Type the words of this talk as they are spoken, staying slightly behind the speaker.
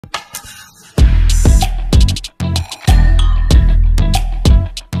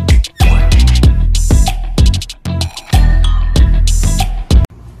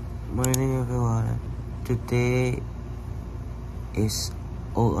today is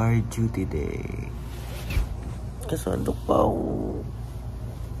OR duty day. Kasandok pa ako.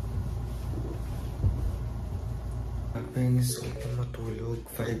 Guys, matulog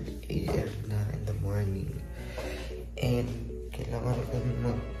 5 AM na in the morning. And kailangan kami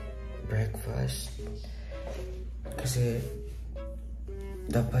mag-breakfast. Kasi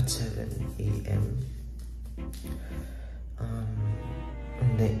dapat 7 AM.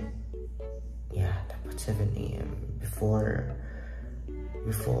 Hindi. Yeah, dapat 7 AM. Before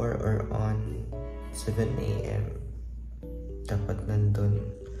or on 7 AM. Dapat nandun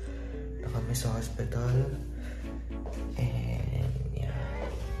na kami sa hospital. And yeah,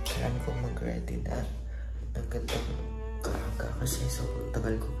 kailan ko mag-ready na ng gandang kaaga kasi sobrang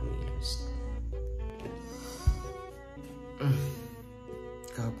tagal ko kumilos.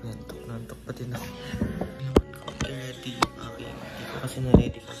 Nantok pati na. Kailangan ko i-ready yung aking. Hindi ko kasi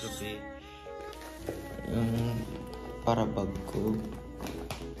na-ready kagabi. Para bag ko.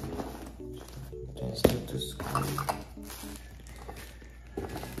 Status ko.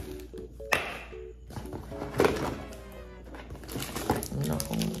 Ano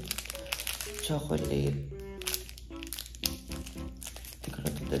akong chocolate. Hindi ko na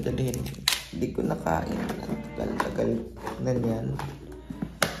ito dadalhin. Hindi ko nakain. Ang tagal na yan.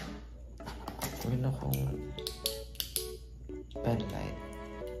 Meron akong pen light.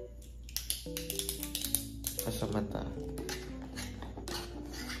 Sa mata.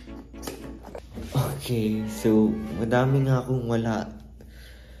 Okay, so madami nga akong wala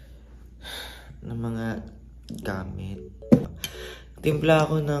ng mga gamit. Timpla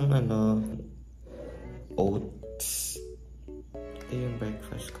ako ng oats. Ito yung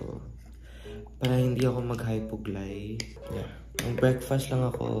breakfast ko. Para hindi ako mag-hypoglay. Yeah. Mag-breakfast lang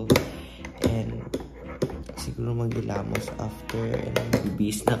ako. And siguro mag-ilamos after. And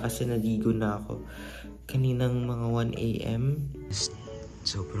mag-bis na kasi naligo na ako. Kaninang mga 1 AM.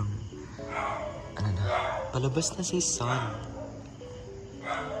 Sobrang palabas na si Sun.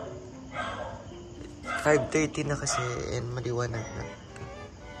 5:30 na kasi and maliwanag na.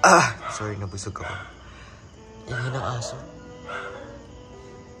 Sorry, nabusog ako. Yan ang aso.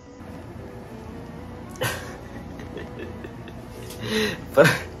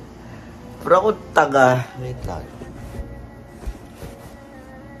 Pero ako taga. Wait lang.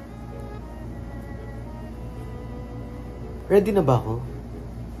 Ready na ba ako?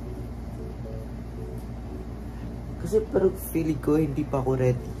 Kasi parang feeling ko hindi pa ako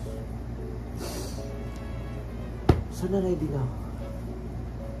ready. Sana ready na ako.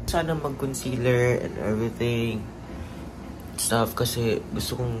 Sana mag-concealer and everything. Stuff kasi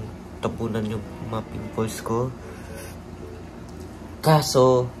gusto kong tapunan yung mga pimples ko.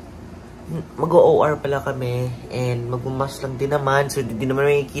 Kaso, mag-OR pala kami and mag-mask lang din naman. So, di naman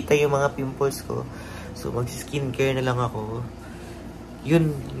makikita yung mga pimples ko. So, mag-skincare na lang ako.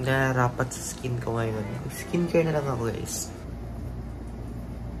 Yun, nararapat sa skin ko ngayon. Skincare na lang ako, guys.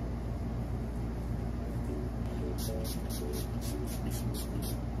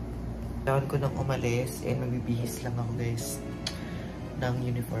 Kailangan ko nang umalis and magbibihis lang ako, guys, ng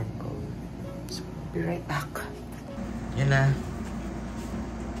uniform ko. So, be right back. Yan na.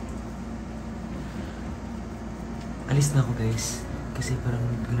 Alis na ako, guys. Kasi parang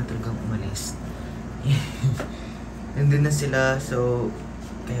hindi na talagang umalis. Nandun na sila, so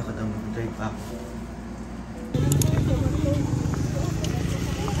kaya ko na mag-drive back.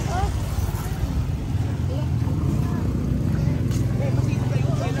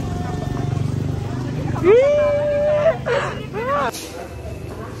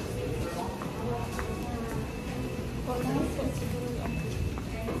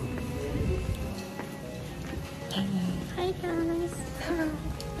 Hi guys.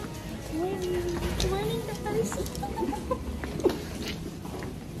 Good morning guys.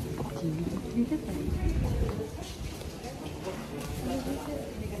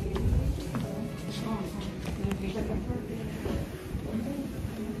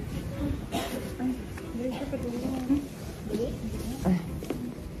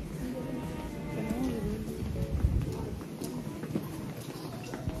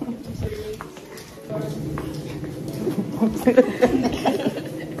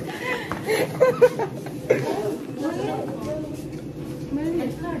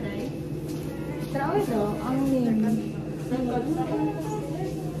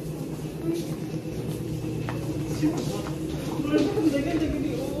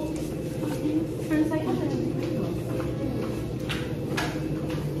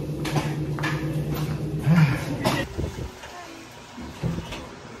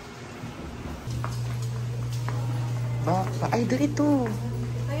 Ay, dito.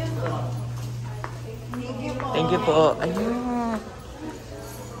 Thank you po. Ayan.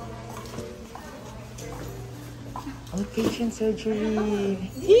 Outpatient surgery.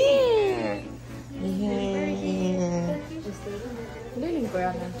 Here! Yeah. Liling ko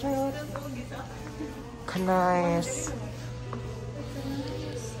yan ng charot. Nice.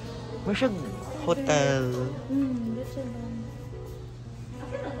 Where's your hotel? That's it then.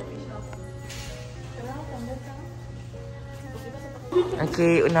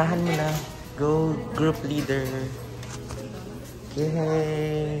 Okay, unahan mo na. Go, group leader.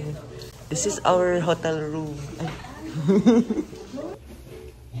 Yay! This is our hotel room. Ay.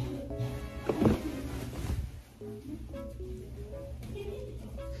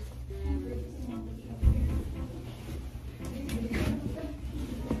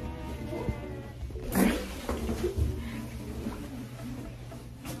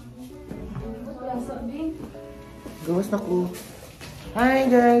 Gawas na ko. Hi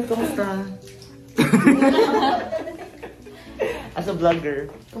guys, kumusta? As a vlogger,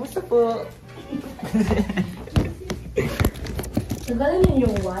 kumusta po? Nagalin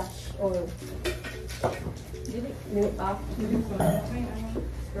niyo yung watch or live up?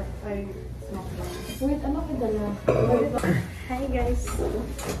 Wait, ano ka dala? Hi guys.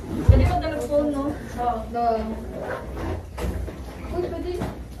 Pwede ka dala phone, no? Oo. Uy, pwede.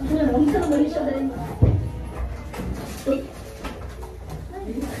 Ano lang? Mali siya dahil.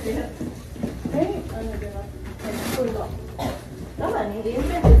 Ay, ano diba? Pulo. Tama, hindi yung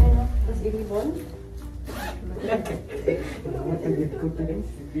pwede na. Tapos i-ribbon. Matagit ko pa guys.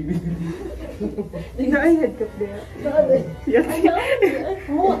 Hindi na ay headcup niya. Bakit? Yes.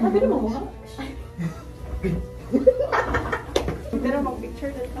 Oo, sabi naman mo ha? Pero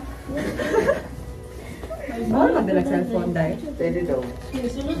mag-picture na ito. Ano madalag cellphone dahil? Pwede daw.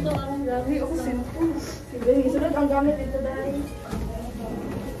 Sunod daw ang gamit. Ako cellphone. Sige, sunod ang gamit ito dahil.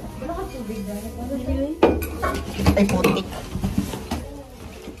 Wala ka tubig dahil. Ay, putik.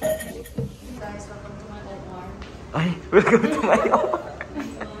 Ay, welcome to my OR.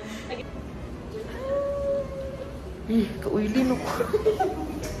 Kauilin ako.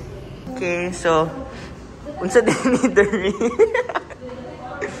 Okay, so, unsa din ni Dermy?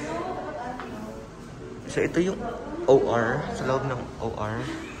 So, ito yung OR, sa loob ng OR.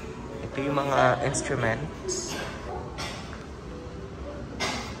 Ito yung mga instruments.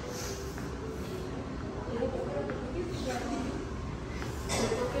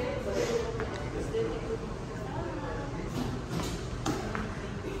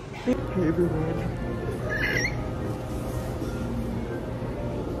 Hey everyone.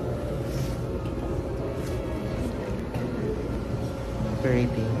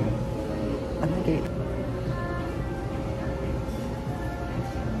 Operating. Ano kayo?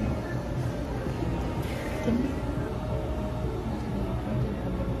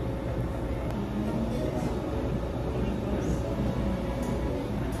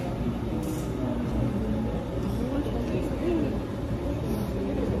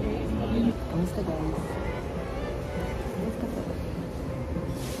 Kamusta guys? Kamusta po?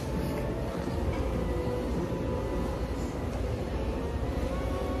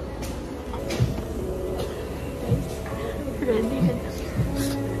 Ready na.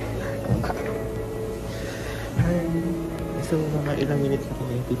 So, mga ilang minutes na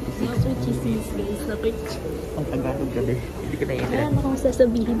kami? 56 Mga chismis guys. Ang Tagalog ka din. Hindi ko naiintindihan. Wala na akong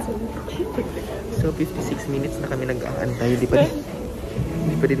sasabihin sa'yo. So, 56 minutes na kami nag-aantay. Hindi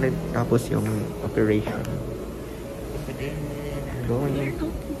pa din nagtapos yung operation. Going.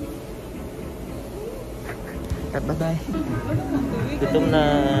 Bye-bye. Gutom na.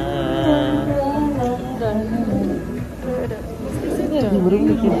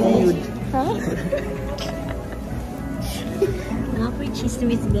 Ha? Mga po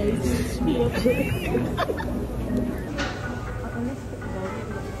chismis guys.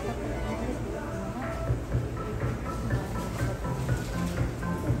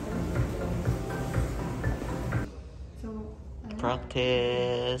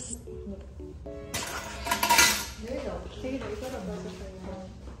 Practice.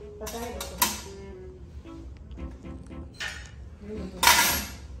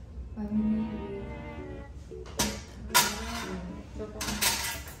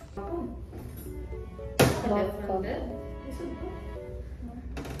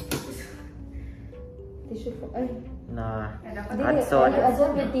 Tissue po. Ay. Na. Hindi, Adson.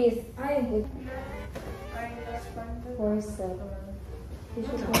 adson with teeth. Ay. Forceps.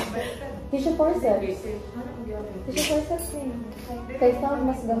 Tissue forceps. Tissue forceps eh. Kaya sound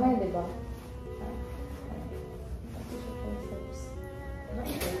mas gamay, di ba? Tissue forceps.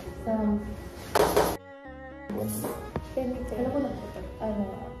 Alam ko na, ano,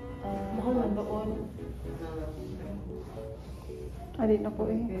 Mahal man doon. Adi na ko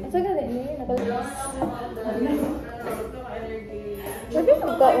eh. Asa galing ni nakalas. Sabi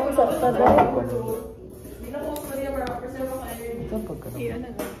ng kaon sa taday. Ito pagkano.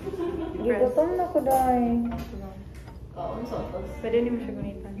 Gibutom na ko dai. Pwede ni mo siya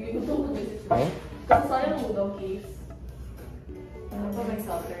gunitan. Ay?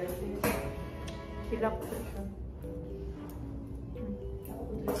 Pilak ko siya.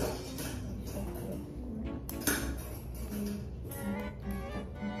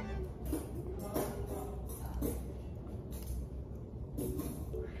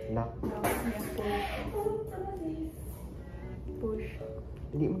 Lock. Push.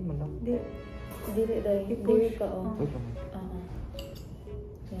 Hindi man man lock. Di dili dai. Dili ka oh. Wait lang.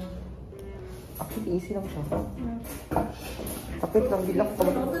 Yan. Actually, easy lang siya. Kapit lang, di lang ko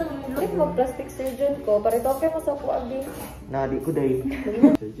ba? Like mo plastic surgeon ko, para ito mo sa ko abi. Nadi ko dahil.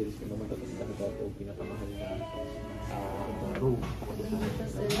 Surgeries ko naman tapos ito pinakamahal na room.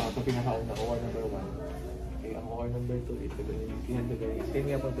 Ito pinakaon na OR number 1. Okay, ang OR number 2 is the same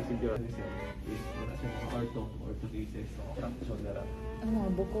nga pang procedure is muna siya mga ortho cases o fracture na lang. Ano nga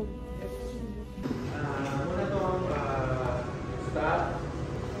bukog. Muna itong stop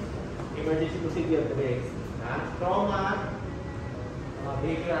emergency procedure today. Trauma,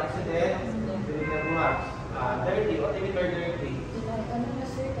 vehicular accident, cerebral hemorrhage, dirty, otimeter dirty.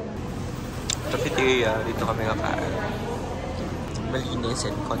 Cafeteria, dito kami kakain. Malinis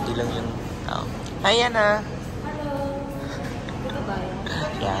and konti lang yung tao. Hi, Yana!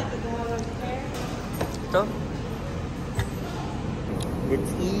 Yan. Ito.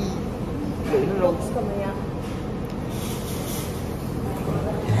 Let's eat. Vlogs ka maya.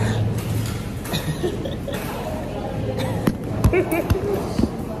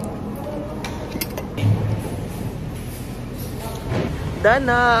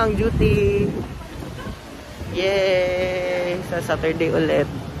 Dana ang duty. Yay! Sa Saturday ulit.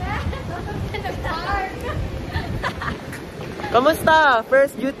 Kamusta?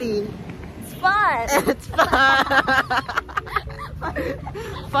 First duty? It's fun! It's fun!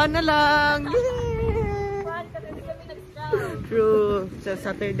 Fun na lang! Yay! Fun kasi hindi kami nag-scrub. True. Sa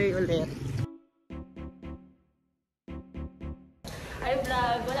Saturday ulit. Ay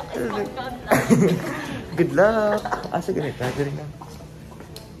vlog, wala ka spam Good luck! Asa ganito? Ganito na.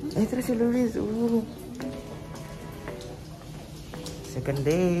 Ay, tara si Luis. Ooh. Second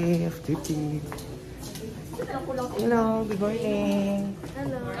day of duty. Hello, good morning.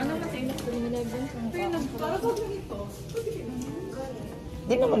 Hello. Ano mas init ko nila dun sa mukha? Para ko ganito.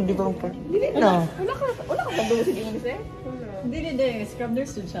 Di naman, di ba? Hindi na. Wala ka pa doon sa English eh? Hindi. Scrub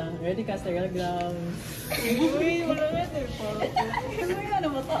nurse dun siya. Ready ka, sterile gloves. Uy, wala na din po. Uy,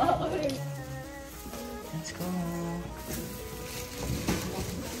 ano, mata ako rin. Let's go.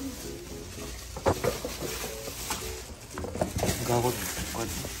 Gawad.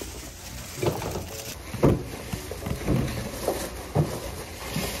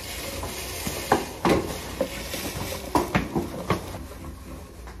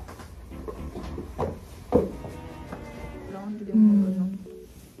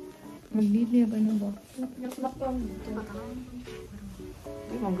 Magliliya ba na ba?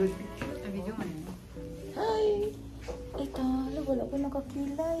 Ay, mag-good. Video man yun. Hi! Ito, wala ko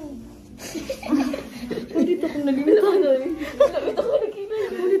nakakilay. Dito kong nalimitan na eh. Dito ko nagkilay.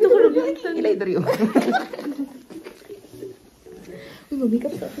 Ilay dari oh. Uy,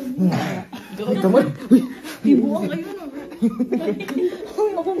 mag-makeup sa akin. Ay, naman. Ibuang kayo no. Uy,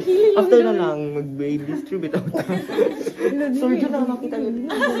 akong kilay. After na lang, mag-baby distribute out. Surgeon na makita yun.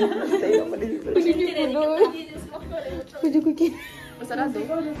 Tayo pa din. Pwede ko kilay.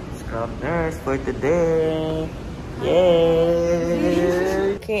 Scrub nurse for today.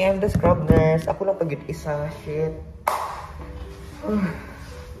 Yay! Okay, I'm the scrub nurse. Ako lang pag isa. Shit.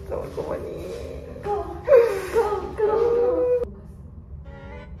 Tawag ko mani.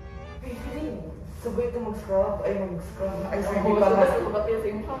 Sabay ito mag-scrub. Ay, mag-scrub. Ay, surgical.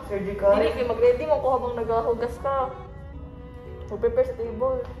 Surgical. Hindi, kayo mag-ready mo ko habang naghugas ka. Mag-prepare sa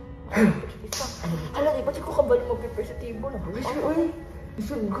table. Isa. Hala, di ba ko kabalik mag-prepare sa table? Uy, this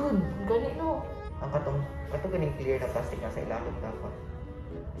is good. Gani no. Ang katong ganing clear na plastic na sa ilalim dapat.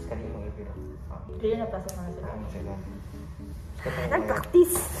 Tapos kanina mga ibiro. Clear na plastic na sila. Sila.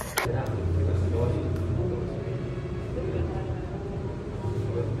 Nag-practice!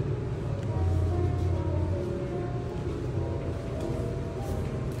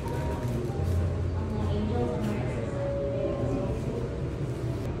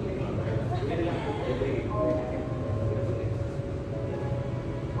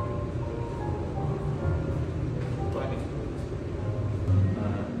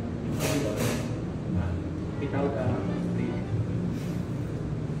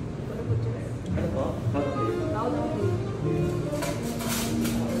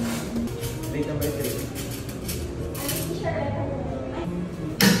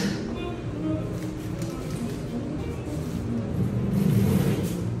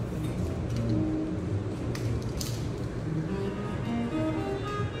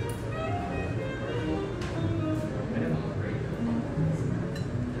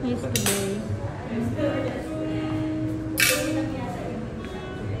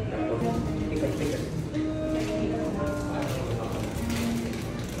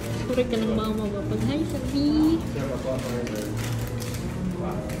 Pura ka ng mama mo. Pag hi, Sabi.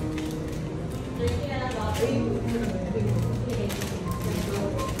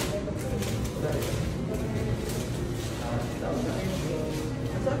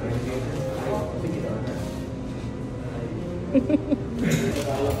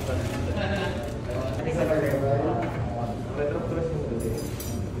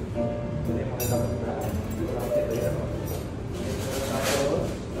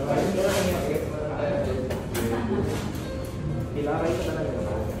 Ilaray ka talaga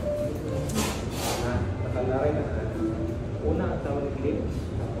naman. Nakalaray ka na. Una, ang tawag ng clip.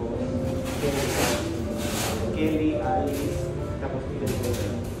 Tapos, Kelly, Alice. Tapos, ilaray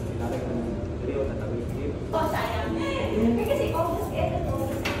ka na. Leo, tatawag yung clip. Oh, sayang. Kasi August, end of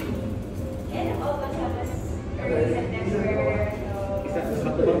August. End of August, tapos early September. Isa,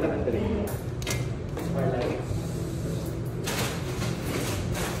 matubang ka ng dali. Twilight.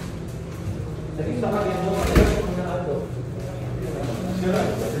 Sa isa ka rin mo, na ano.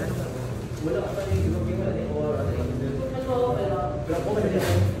 Wala ka pa rin yung ginawa ni or ano yung grab mo kanina.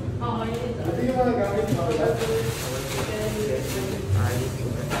 Ito yung mga gamit mo.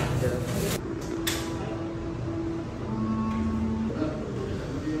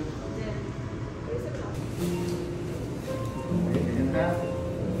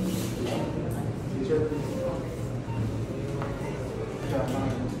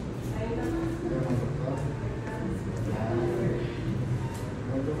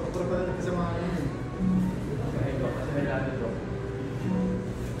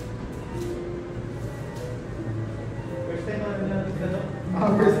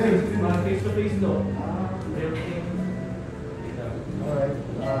 Face to face, no? Everything. Alright.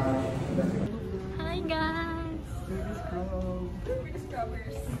 Hi, guys.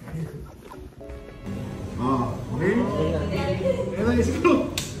 Oh, okay? Ayan na, isko!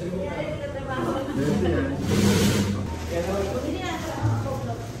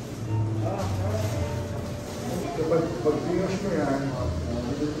 Pag finish mo yan,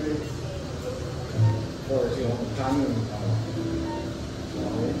 force yung canyon.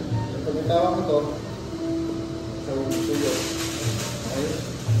 Okay? Pag itawag mo ito, sa tuyo. Okay?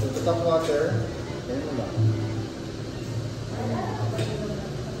 So, the top water, ganyan mo lang.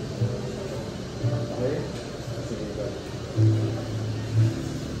 Okay? Sige, ba?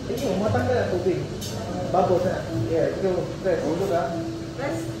 Sige, matanggal ang tubig. Bubbles na. Yeah, sige, press. Ulo ka.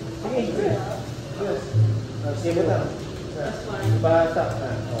 Press. Sige, press. Press. Sige, butang. Basta.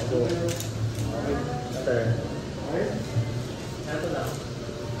 Go. Okay. Turn. Okay? Ito lang.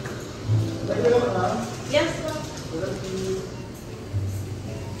 Ito lang lang. Yes, ma'am.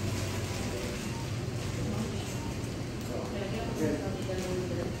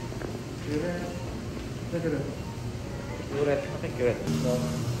 Accurate. Accurate.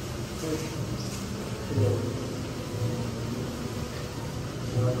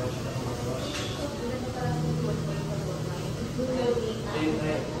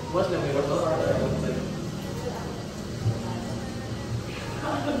 What's the name?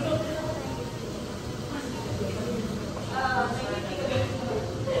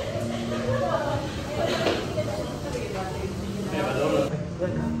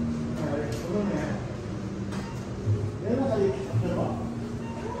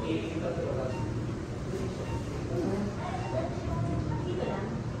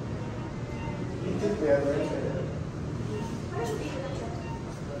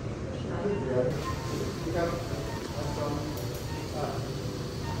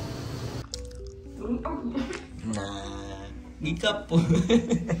 Nah, gikap po.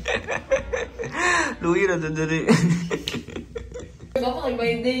 Luwi na dadari. Ako kay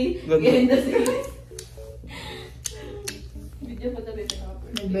by day. Ganda. Ganda siya. Video pa tabi pa ako.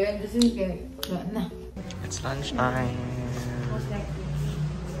 Nagbayad din kay na. It's lunchtime.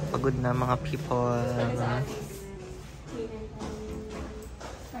 Pagod na mga people.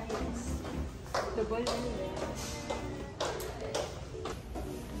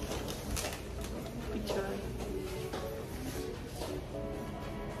 Picture.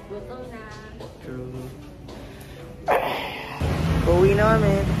 Gutom na. True. Pauwi na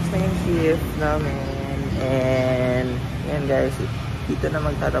kami. Tapos na yung shift namin. And, yan guys. Dito na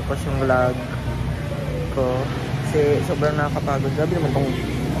magtatapos yung vlog ko. Kasi sobrang nakakapagod. Grabe naman tong...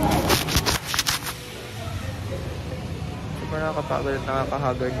 Sobrang nakakapagod at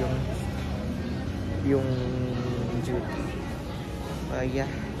nakakahagard yung duty. Yeah,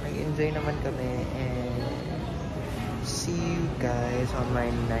 nag-enjoy naman kami. And see you guys on my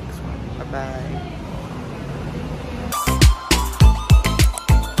next one. Bye-bye.